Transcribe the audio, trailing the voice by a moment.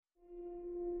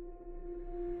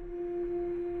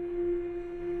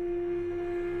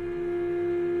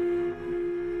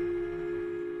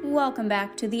Welcome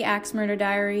back to the Axe Murder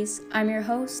Diaries. I'm your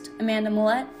host, Amanda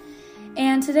Millette,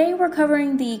 and today we're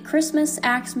covering the Christmas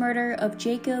axe murder of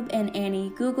Jacob and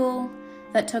Annie Geogle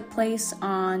that took place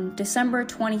on December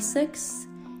 26,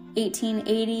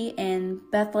 1880 in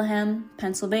Bethlehem,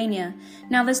 Pennsylvania.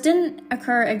 Now, this didn't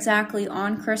occur exactly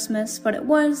on Christmas, but it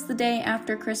was the day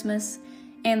after Christmas,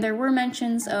 and there were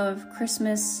mentions of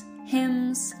Christmas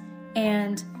hymns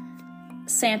and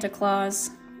Santa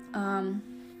Claus,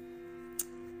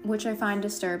 which I find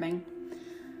disturbing.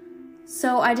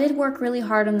 So I did work really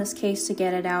hard on this case to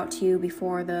get it out to you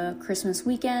before the Christmas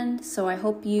weekend, so I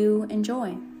hope you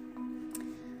enjoy.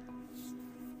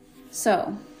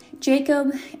 So,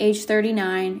 Jacob, age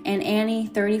 39, and Annie,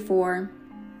 34,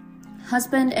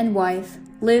 husband and wife,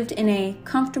 lived in a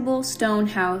comfortable stone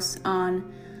house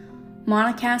on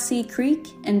Monocacy Creek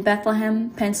in Bethlehem,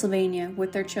 Pennsylvania,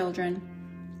 with their children.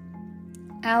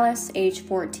 Alice, age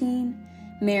 14,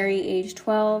 Mary, age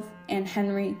 12, and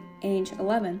Henry, age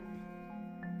 11.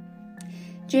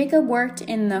 Jacob worked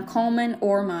in the Coleman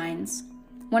ore mines.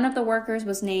 One of the workers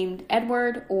was named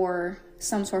Edward, or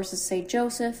some sources say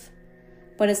Joseph,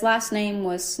 but his last name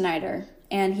was Snyder,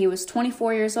 and he was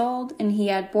 24 years old, and he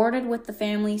had boarded with the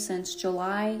family since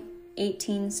July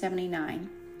 1879.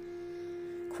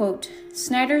 Quote,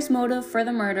 Snyder's motive for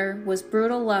the murder was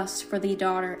brutal lust for the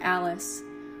daughter Alice.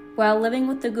 While living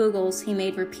with the Geogles, he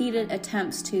made repeated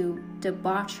attempts to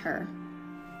debauch her.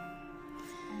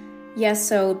 Yes,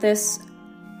 so this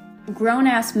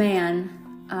grown-ass man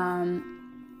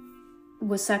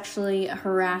was sexually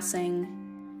harassing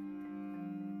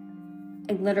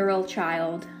a literal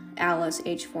child, Alice,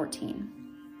 age 14.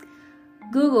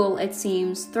 Geogle, it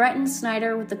seems, threatened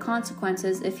Snyder with the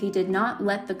consequences if he did not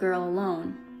let the girl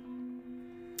alone.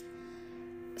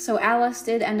 So Alice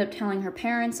did end up telling her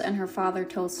parents, and her father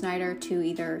told Snyder to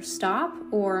either stop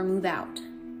or move out.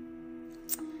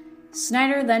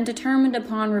 Snyder then determined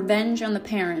upon revenge on the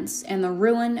parents and the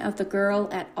ruin of the girl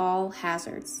at all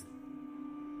hazards.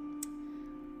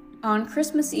 On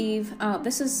Christmas Eve,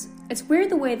 it's weird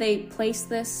the way they place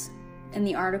this in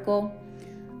the article.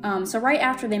 So right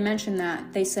after they mention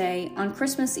that, they say, on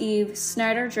Christmas Eve,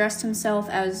 Snyder dressed himself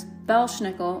as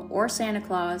Belsnickel, or Santa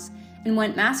Claus, and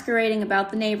went masquerading about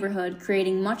the neighborhood,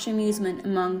 creating much amusement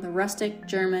among the rustic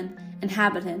German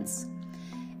inhabitants.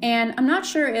 And I'm not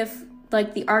sure if,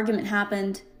 the argument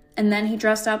happened, and then he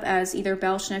dressed up as either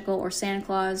Belsnickel or Santa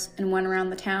Claus and went around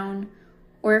the town,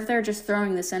 or if they're just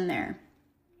throwing this in there.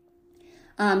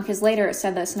 Because later it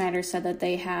said that Snyder said that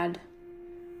they had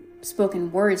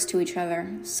spoken words to each other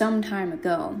some time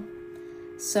ago.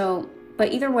 So,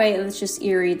 but either way, it was just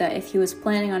eerie that if he was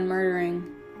planning on murdering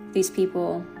these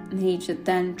people, he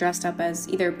then dressed up as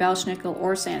either Belsnickel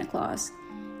or Santa Claus.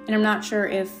 And I'm not sure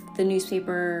if the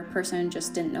newspaper person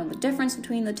just didn't know the difference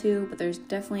between the two, but there's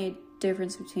definitely a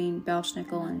difference between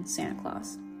Belsnickel and Santa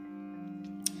Claus.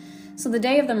 So the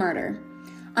day of the murder.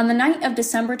 On the night of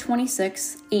December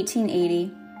 26,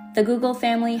 1880, the Geogle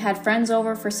family had friends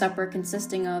over for supper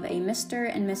consisting of a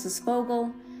Mr. and Mrs.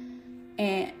 Fogel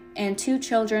and two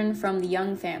children from the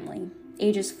Young family,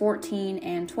 ages 14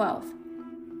 and 12.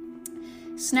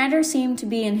 Snyder seemed to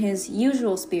be in his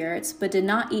usual spirits, but did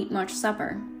not eat much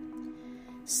supper.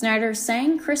 Snyder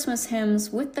sang Christmas hymns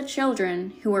with the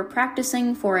children who were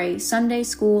practicing for a Sunday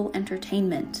school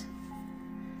entertainment.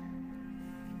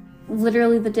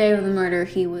 Literally the day of the murder,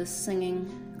 he was singing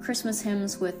Christmas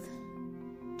hymns with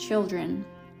children,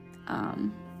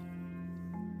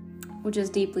 which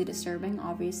is deeply disturbing,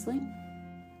 obviously.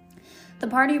 The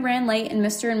party ran late, and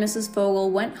Mr. and Mrs. Fogel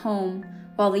went home,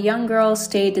 while the young girls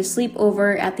stayed to sleep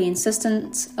over at the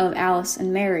insistence of Alice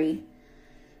and Mary.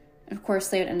 Of course,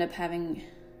 they would end up having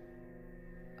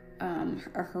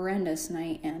a horrendous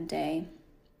night and day.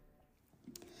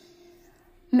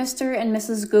 Mr. and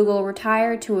Mrs. Geogle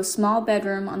retired to a small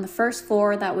bedroom on the first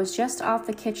floor that was just off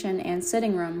the kitchen and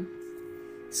sitting room.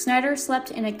 Snyder slept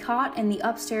in a cot in the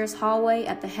upstairs hallway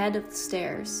at the head of the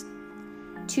stairs.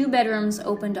 Two bedrooms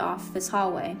opened off this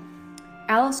hallway.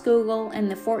 Alice Geogle and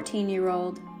the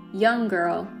 14-year-old young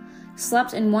girl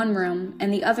slept in one room,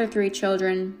 and the other three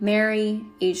children, Mary,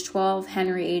 age 12,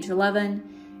 Henry, age 11,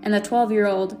 and the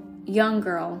 12-year-old young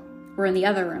girl, were in the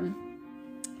other room.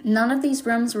 None of these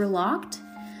rooms were locked.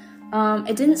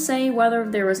 It didn't say whether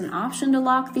there was an option to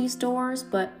lock these doors,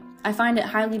 but I find it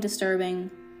highly disturbing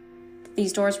that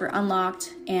these doors were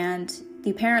unlocked, and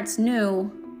the parents knew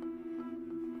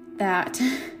that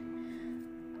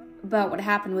about what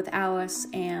happened with Alice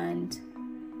and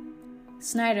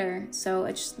Snyder, so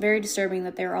it's very disturbing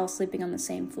that they were all sleeping on the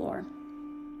same floor.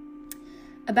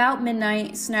 About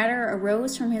midnight, Snyder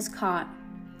arose from his cot,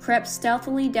 crept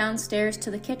stealthily downstairs to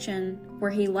the kitchen,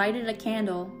 where he lighted a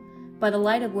candle, by the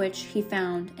light of which he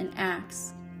found an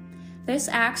axe. This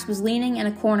axe was leaning in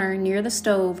a corner near the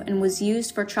stove and was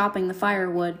used for chopping the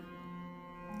firewood.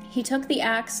 He took the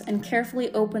axe and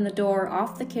carefully opened the door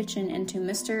off the kitchen into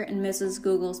Mr. and Mrs.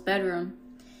 Google's bedroom.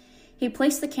 He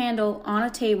placed the candle on a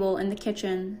table in the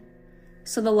kitchen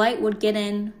so the light would get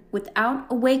in without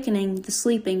awakening the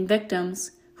sleeping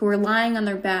victims who were lying on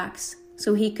their backs,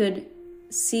 so he could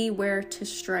see where to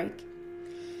strike.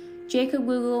 Jacob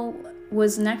Google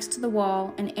was next to the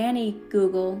wall and Annie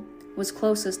Google was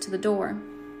closest to the door.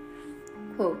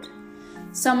 Quote,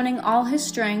 summoning all his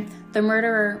strength, the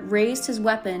murderer raised his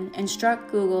weapon and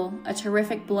struck Google a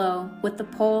terrific blow with the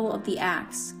pole of the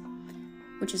axe,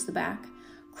 which is the back,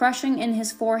 crushing in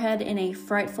his forehead in a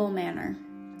frightful manner.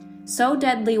 So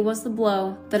deadly was the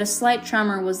blow that a slight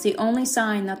tremor was the only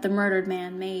sign that the murdered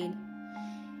man made.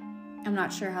 I'm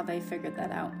not sure how they figured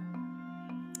that out.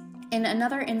 In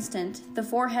another instant, the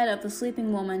forehead of the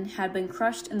sleeping woman had been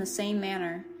crushed in the same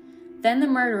manner. Then the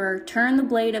murderer turned the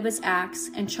blade of his axe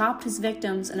and chopped his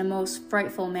victims in a most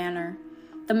frightful manner.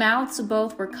 The mouths of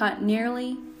both were cut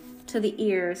nearly to the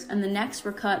ears, and the necks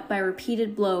were cut by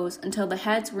repeated blows until the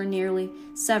heads were nearly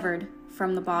severed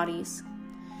from the bodies.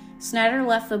 Snyder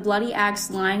left the bloody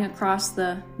axe lying across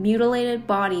the mutilated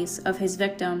bodies of his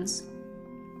victims.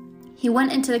 He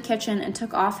went into the kitchen and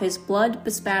took off his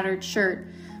blood-bespattered shirt,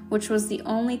 which was the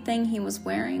only thing he was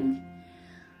wearing.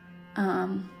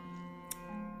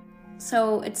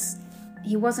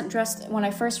 He wasn't dressed. When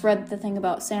I first read the thing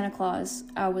about Santa Claus,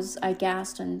 I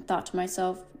gasped and thought to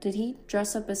myself, did he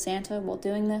dress up as Santa while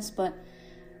doing this? But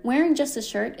wearing just a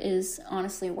shirt is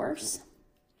honestly worse.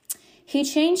 He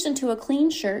changed into a clean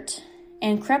shirt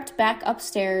and crept back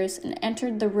upstairs and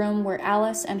entered the room where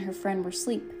Alice and her friend were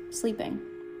sleeping.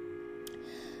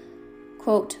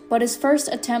 Quote, but his first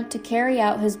attempt to carry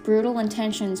out his brutal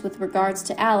intentions with regards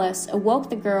to Alice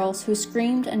awoke the girls, who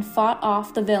screamed and fought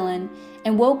off the villain,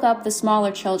 and woke up the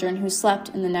smaller children who slept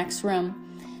in the next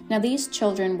room. Now these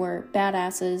children were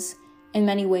badasses in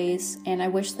many ways, and I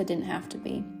wish they didn't have to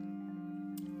be.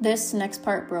 This next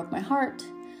part broke my heart.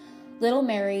 Little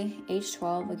Mary, age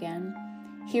 12 again,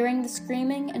 hearing the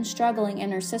screaming and struggling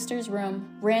in her sister's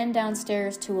room, ran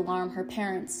downstairs to alarm her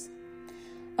parents.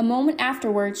 A moment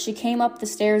afterwards, she came up the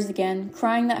stairs again,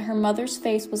 crying that her mother's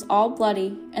face was all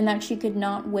bloody and that she could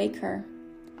not wake her.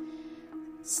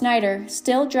 Snyder,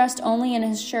 still dressed only in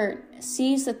his shirt,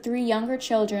 seized the 3 younger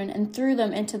children and threw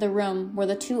them into the room where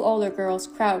the 2 older girls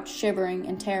crouched shivering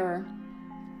in terror.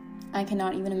 I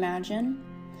cannot even imagine.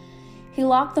 He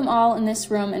locked them all in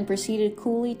this room and proceeded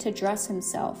coolly to dress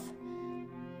himself.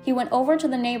 He went over to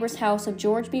the neighbor's house of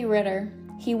George B. Ritter.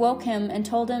 He woke him and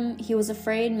told him he was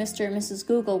afraid Mr. and Mrs.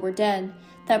 Google were dead,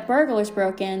 that burglars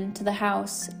broke into the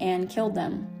house and killed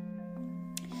them.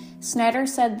 Snyder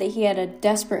said that he had a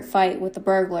desperate fight with the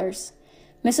burglars.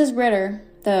 Mrs. Ritter,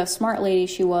 the smart lady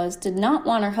she was, did not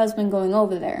want her husband going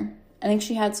over there. I think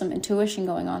she had some intuition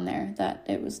going on there, that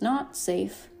it was not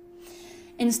safe.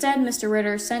 Instead, Mr.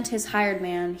 Ritter sent his hired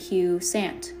man, Hugh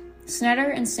Sant. Snyder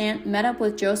and Sant met up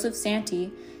with Joseph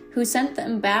Santee, who sent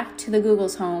them back to the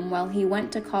Googles' home while he went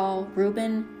to call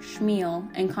Reuben Schmiel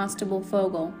and Constable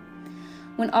Fogel.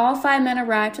 When all 5 men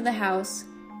arrived to the house,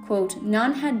 quote,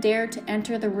 none had dared to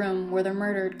enter the room where the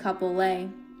murdered couple lay.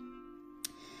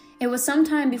 It was some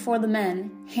time before the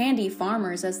men, handy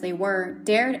farmers as they were,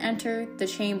 dared enter the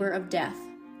chamber of death.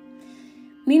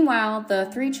 Meanwhile, the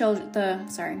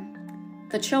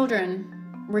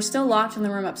children were still locked in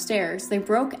the room upstairs. They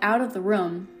broke out of the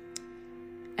room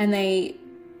and they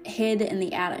hid in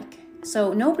the attic.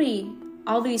 So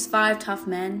all these 5 tough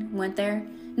men went there.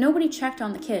 Nobody checked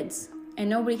on the kids, and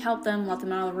nobody helped them, let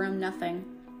them out of the room, nothing.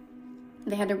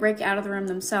 They had to break out of the room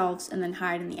themselves and then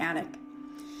hide in the attic.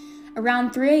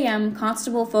 Around 3 a.m.,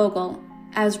 Constable Fogel,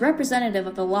 as representative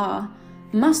of the law,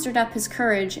 mustered up his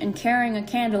courage and carrying a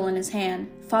candle in his hand,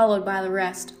 followed by the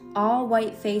rest, all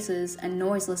white faces and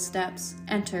noiseless steps,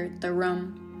 entered the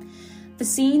room. The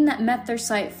scene that met their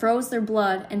sight froze their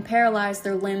blood and paralyzed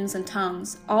their limbs and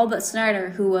tongues, all but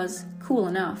Snyder, who was cool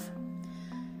enough.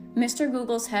 Mr.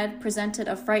 Google's head presented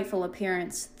a frightful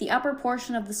appearance, the upper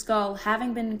portion of the skull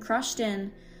having been crushed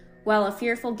in, while a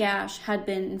fearful gash had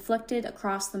been inflicted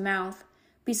across the mouth.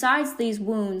 Besides these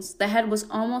wounds, the head was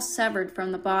almost severed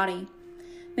from the body.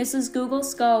 Mrs. Google's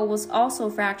skull was also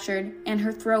fractured, and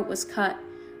her throat was cut.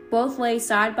 Both lay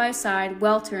side by side,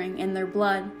 weltering in their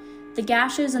blood, the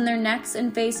gashes in their necks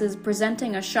and faces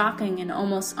presenting a shocking and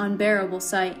almost unbearable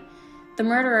sight. The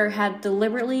murderer had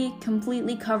deliberately,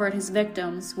 completely covered his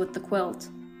victims with the quilt.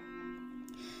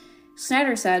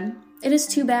 Snyder said, "It is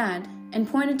too bad. and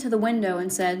pointed to the window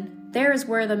and said, "There is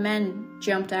where the men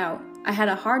jumped out. I had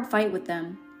a hard fight with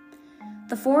them."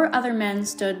 The 4 other men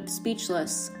stood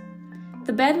speechless.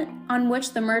 The bed on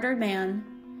which the murdered man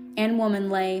and woman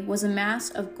lay was a mass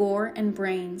of gore and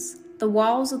brains. The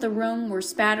walls of the room were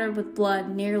spattered with blood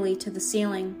nearly to the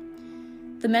ceiling.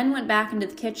 The men went back into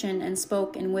the kitchen and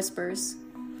spoke in whispers.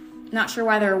 Not sure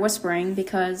why they were whispering,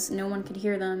 because no one could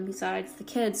hear them besides the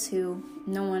kids, who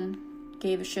no one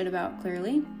gave a shit about,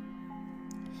 clearly.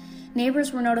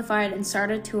 Neighbors were notified and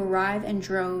started to arrive in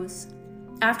droves.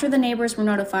 After the neighbors were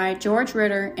notified, George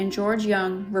Ritter and George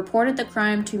Young reported the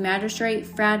crime to Magistrate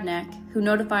Fradneck, who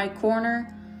notified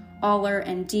Coroner Aller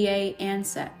and DA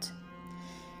Ansett.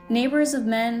 Neighbors of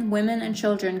men, women, and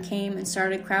children came and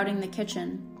started crowding the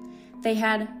kitchen. They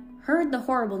had heard the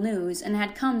horrible news and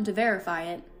had come to verify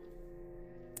it.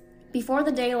 Before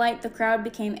the daylight, the crowd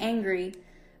became angry,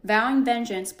 vowing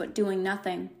vengeance but doing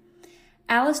nothing.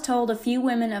 Alice told a few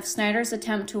women of Snyder's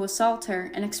attempt to assault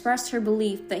her and expressed her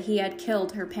belief that he had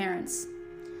killed her parents.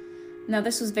 Now,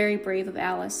 this was very brave of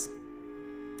Alice.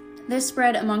 This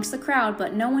spread amongst the crowd,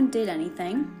 but no one did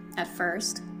anything at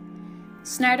first.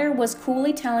 Snyder was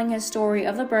coolly telling his story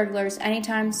of the burglars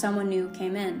anytime someone new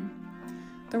came in.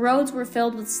 The roads were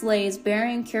filled with sleighs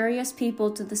bearing curious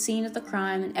people to the scene of the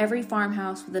crime in every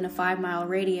farmhouse within a 5-mile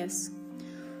radius.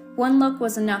 One look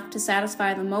was enough to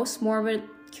satisfy the most morbid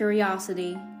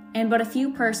curiosity, and but a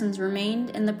few persons remained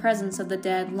in the presence of the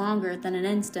dead longer than an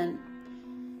instant.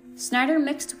 Snyder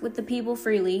mixed with the people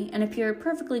freely and appeared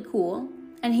perfectly cool,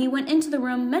 and he went into the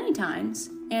room many times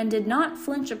and did not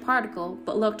flinch a particle,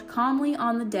 but looked calmly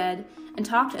on the dead and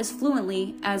talked as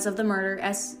fluently as of the murder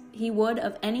as he would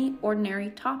of any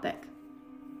ordinary topic.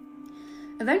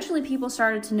 Eventually, people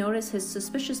started to notice his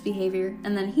suspicious behavior,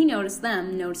 and then he noticed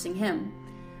them noticing him.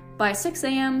 By 6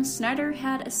 a.m., Snyder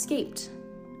had escaped.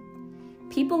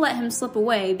 People let him slip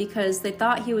away because they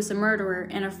thought he was a murderer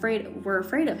and were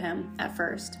afraid of him at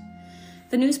first.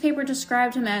 The newspaper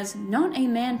described him as not a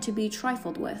man to be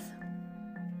trifled with.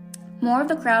 More of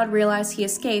the crowd realized he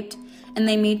escaped, and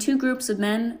they made 2 groups of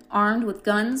men armed with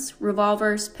guns,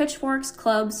 revolvers, pitchforks,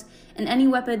 clubs, and any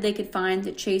weapon they could find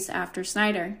to chase after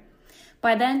Snyder.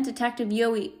 By then, Detective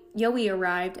Yowie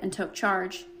arrived and took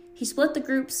charge. He split the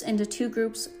 2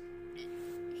 groups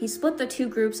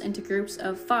into groups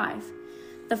of 5.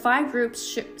 The 5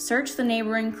 groups searched the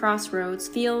neighboring crossroads,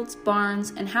 fields,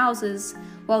 barns, and houses,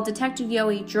 while Detective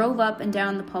Yowie drove up and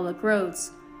down the public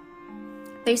roads.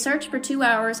 They searched for 2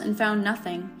 hours and found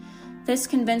nothing. This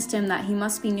convinced him that he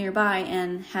must be nearby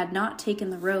and had not taken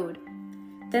the road.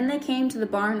 Then they came to the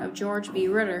barn of George B.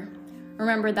 Ritter.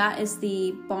 Remember, that is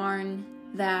the barn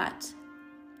that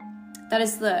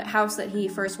is the house that he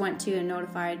first went to and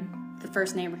notified, the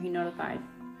first neighbor he notified.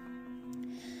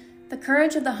 The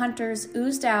courage of the hunters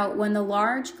oozed out when the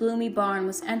large, gloomy barn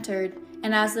was entered,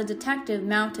 and as the detective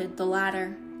mounted the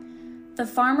ladder. The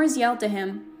farmers yelled to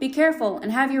him, "Be careful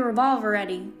and have your revolver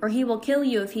ready, or he will kill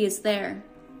you if he is there."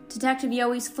 Detective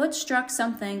Yowie's foot struck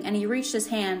something, and he reached his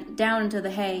hand down into the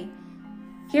hay.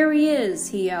 "Here he is,"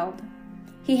 he yelled.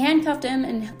 He handcuffed him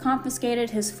and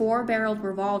confiscated his 4-barreled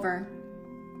revolver.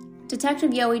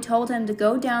 Detective Yowie told him to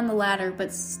go down the ladder,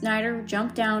 but Snyder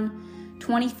jumped down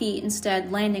 20 feet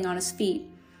instead, landing on his feet,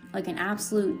 like an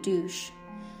absolute douche.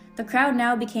 The crowd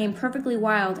now became perfectly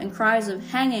wild, and cries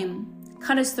of "Hang him!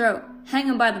 Cut his throat! Hang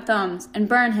him by the thumbs! And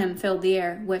burn him!" filled the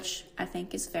air, which I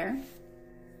think is fair.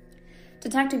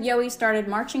 Detective Yowie started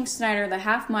marching Snyder the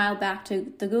half-mile back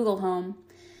to the Geogle home.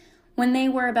 When they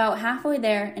were about halfway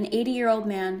there, an 80-year-old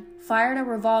man fired a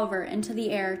revolver into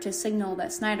the air to signal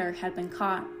that Snyder had been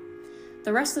caught.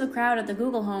 The rest of the crowd at the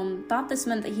Geogle home thought this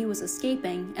meant that he was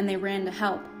escaping, and they ran to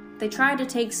help. They tried to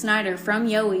take Snyder from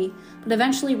Yowie, but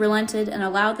eventually relented and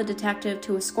allowed the detective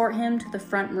to escort him to the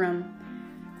front room,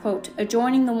 quote,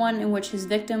 adjoining the one in which his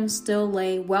victim still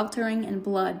lay weltering in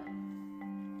blood.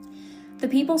 The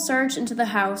people surged into the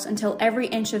house until every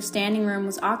inch of standing room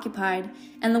was occupied,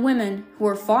 and the women, who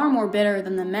were far more bitter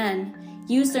than the men,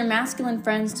 used their masculine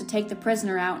friends to take the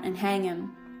prisoner out and hang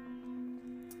him.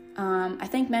 I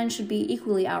think men should be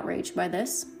equally outraged by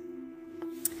this.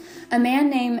 A man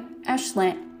named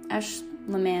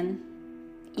Eschleman,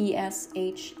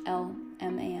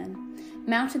 E-S-H-L-M-A-N,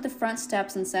 mounted the front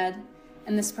steps and said,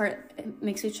 and this part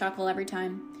makes me chuckle every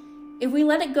time, "If we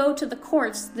let it go to the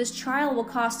courts, this trial will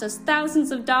cost us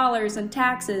thousands of dollars in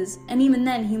taxes, and even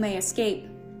then he may escape."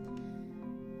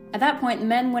 At that point, the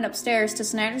men went upstairs to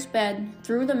Snyder's bed,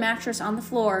 threw the mattress on the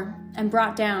floor, and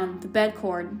brought down the bed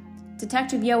cord.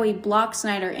 Detective Yowie blocked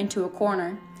Snyder into a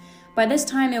corner. By this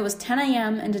time, it was 10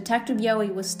 a.m., and Detective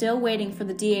Yowie was still waiting for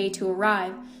the DA to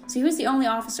arrive, so he was the only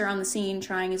officer on the scene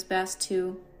trying his best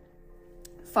to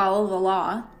follow the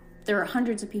law. There were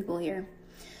hundreds of people here.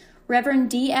 Reverend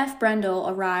D.F. Brendel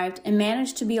arrived and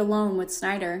managed to be alone with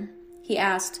Snyder. He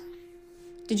asked,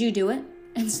 "Did you do it?"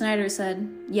 And Snyder said,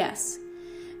 "Yes."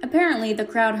 Apparently, the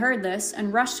crowd heard this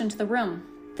and rushed into the room.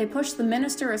 They pushed the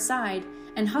minister aside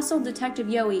and hustled Detective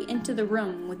Yowie into the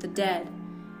room with the dead.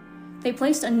 They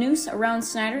placed a noose around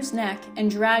Snyder's neck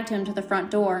and dragged him to the front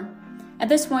door. At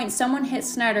this point, someone hit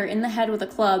Snyder in the head with a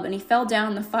club and he fell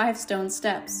down the 5 stone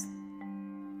steps.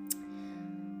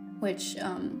 Which,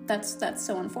 that's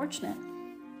so unfortunate.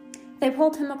 They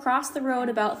pulled him across the road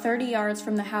about 30 yards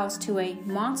from the house to a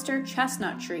monster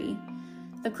chestnut tree.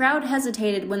 The crowd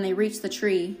hesitated when they reached the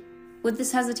tree. With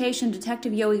this hesitation,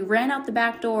 Detective Yowie ran out the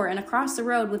back door and across the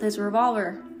road with his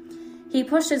revolver. He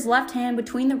pushed his left hand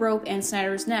between the rope and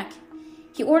Snyder's neck.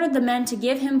 He ordered the men to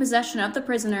give him possession of the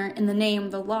prisoner in the name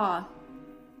of the law.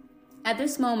 At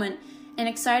this moment, an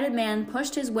excited man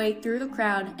pushed his way through the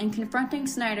crowd and confronting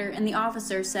Snyder and the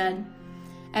officer said,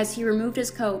 as he removed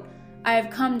his coat, "I have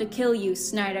come to kill you,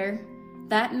 Snyder."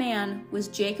 That man was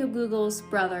Jacob Google's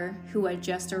brother who had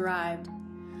just arrived.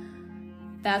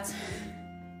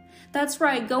 That's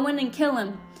right, go in and kill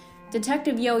him.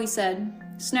 Detective Yowie said,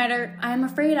 "Snyder, I am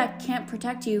afraid I can't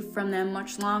protect you from them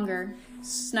much longer."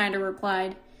 Snyder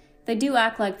replied, "They do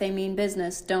act like they mean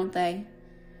business, don't they?"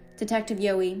 Detective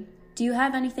Yowie, "Do you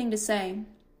have anything to say?"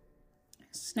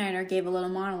 Snyder gave a little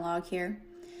monologue here.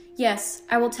 "Yes,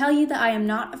 I will tell you that I am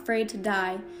not afraid to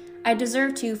die. I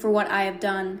deserve to for what I have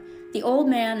done. The old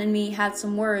man and me had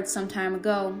some words some time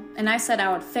ago, and I said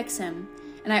I would fix him,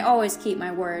 and I always keep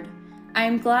my word. I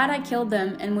am glad I killed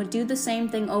them and would do the same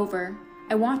thing over.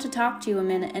 I want to talk to you a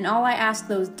minute, and all I ask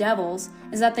those devils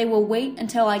is that they will wait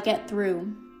until I get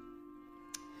through."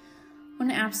 What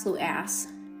an absolute ass.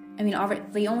 I mean,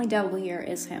 the only devil here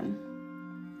is him.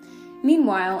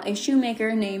 Meanwhile, a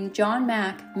shoemaker named John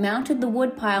Mack mounted the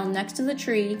woodpile next to the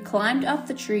tree, climbed up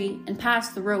the tree, and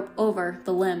passed the rope over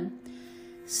the limb.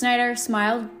 Snyder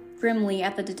smiled grimly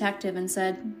at the detective and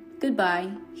said,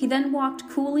 "Goodbye." He then walked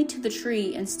coolly to the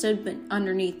tree and stood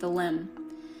underneath the limb.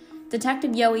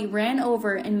 Detective Yowie ran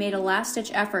over and made a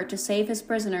last-ditch effort to save his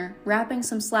prisoner, wrapping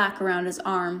some slack around his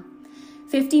arm.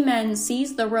 50 men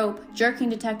seized the rope, jerking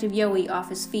Detective Yowie off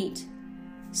his feet.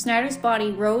 Snyder's body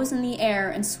rose in the air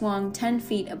and swung 10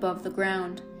 feet above the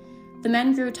ground. The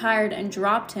men grew tired and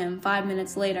dropped him 5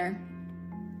 minutes later.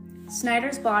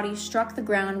 Snyder's body struck the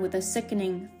ground with a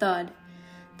sickening thud.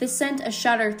 This sent a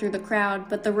shudder through the crowd,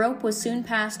 but the rope was soon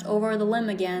passed over the limb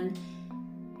again.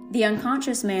 The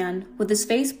unconscious man, with his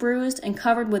face bruised and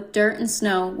covered with dirt and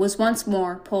snow, was once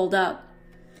more pulled up.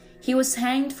 He was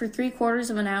hanged for 3/4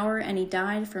 of an hour, and he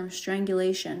died from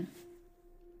strangulation.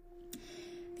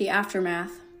 The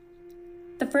aftermath.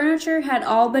 The furniture had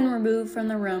all been removed from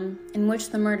the room in which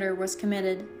the murder was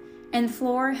committed, and the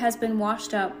floor has been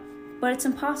washed up, but it's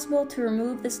impossible to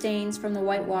remove the stains from the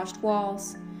whitewashed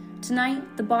walls.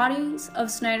 Tonight, the bodies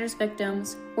of Snyder's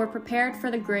victims were prepared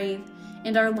for the grave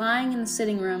and are lying in the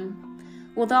sitting room.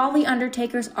 With all the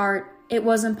undertaker's art, it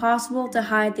was impossible to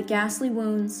hide the ghastly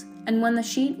wounds, and when the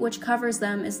sheet which covers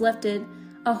them is lifted,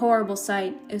 a horrible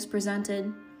sight is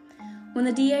presented. When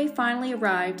the DA finally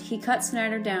arrived, he cut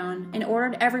Snyder down and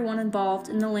ordered everyone involved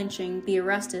in the lynching be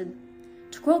arrested.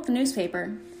 To quote the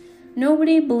newspaper,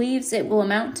 "Nobody believes it will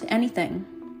amount to anything."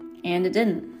 And it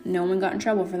didn't. No one got in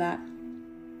trouble for that.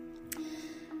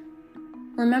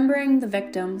 Remembering the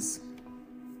victims.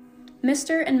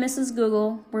 Mr. and Mrs.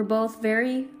 Google were both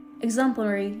very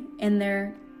exemplary in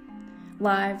their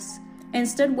lives and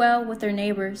stood well with their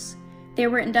neighbors. They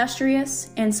were industrious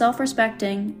and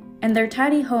self-respecting, and their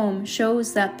tidy home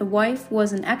shows that the wife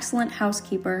was an excellent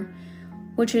housekeeper,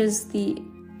 which is the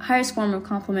highest form of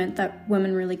compliment that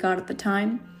women really got at the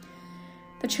time.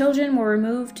 The children were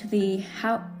removed to the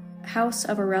house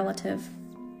of a relative.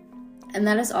 And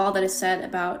that is all that is said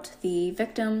about the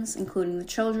victims, including the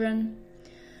children.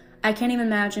 I can't even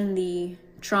imagine the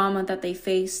trauma that they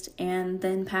faced and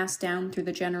then passed down through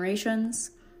the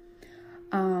generations.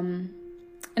 And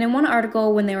in one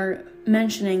article, when they were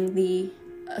mentioning the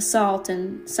assault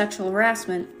and sexual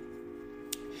harassment,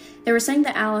 they were saying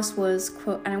that Alice was,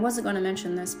 quote, and I wasn't going to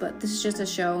mention this, but this is just a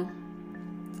show.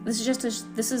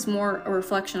 This is more a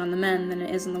reflection on the men than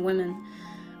it is on the women.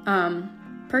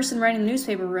 Person writing the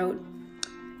newspaper wrote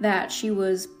that she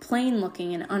was plain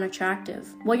looking and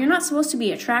unattractive. Well, you're not supposed to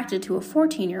be attracted to a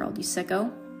 14-year-old, you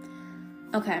sicko.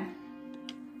 Okay.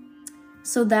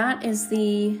 So that is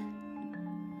the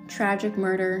tragic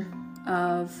murder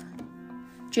of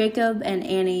Jacob and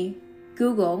Annie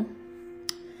Google,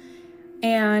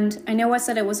 And I know I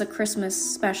said it was a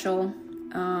Christmas special,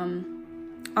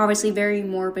 obviously very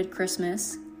morbid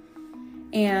Christmas.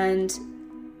 And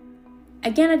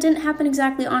again, it didn't happen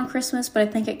exactly on Christmas, but I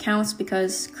think it counts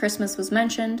because Christmas was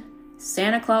mentioned,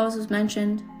 Santa Claus was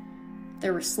mentioned,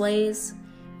 there were sleighs,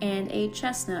 and a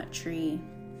chestnut tree.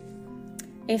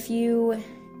 If you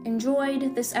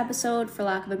enjoyed this episode, for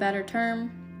lack of a better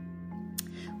term,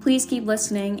 please keep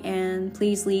listening and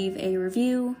please leave a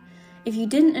review. If you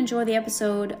didn't enjoy the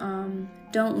episode,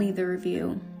 don't leave the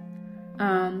review.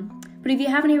 But if you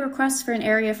have any requests for an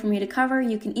area for me to cover,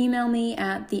 you can email me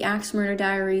at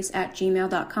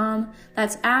theaxemurderdiaries@gmail.com.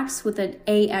 That's axe with an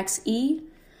AXE.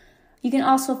 You can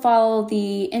also follow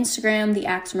the Instagram, the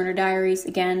Axe Murder Diaries,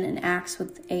 again, an axe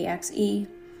with AXE.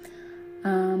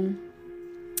 And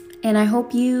I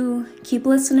hope you keep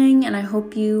listening, and I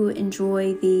hope you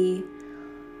enjoy the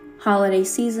holiday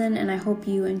season, and I hope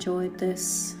you enjoyed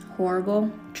this horrible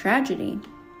tragedy.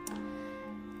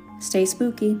 Stay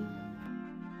spooky.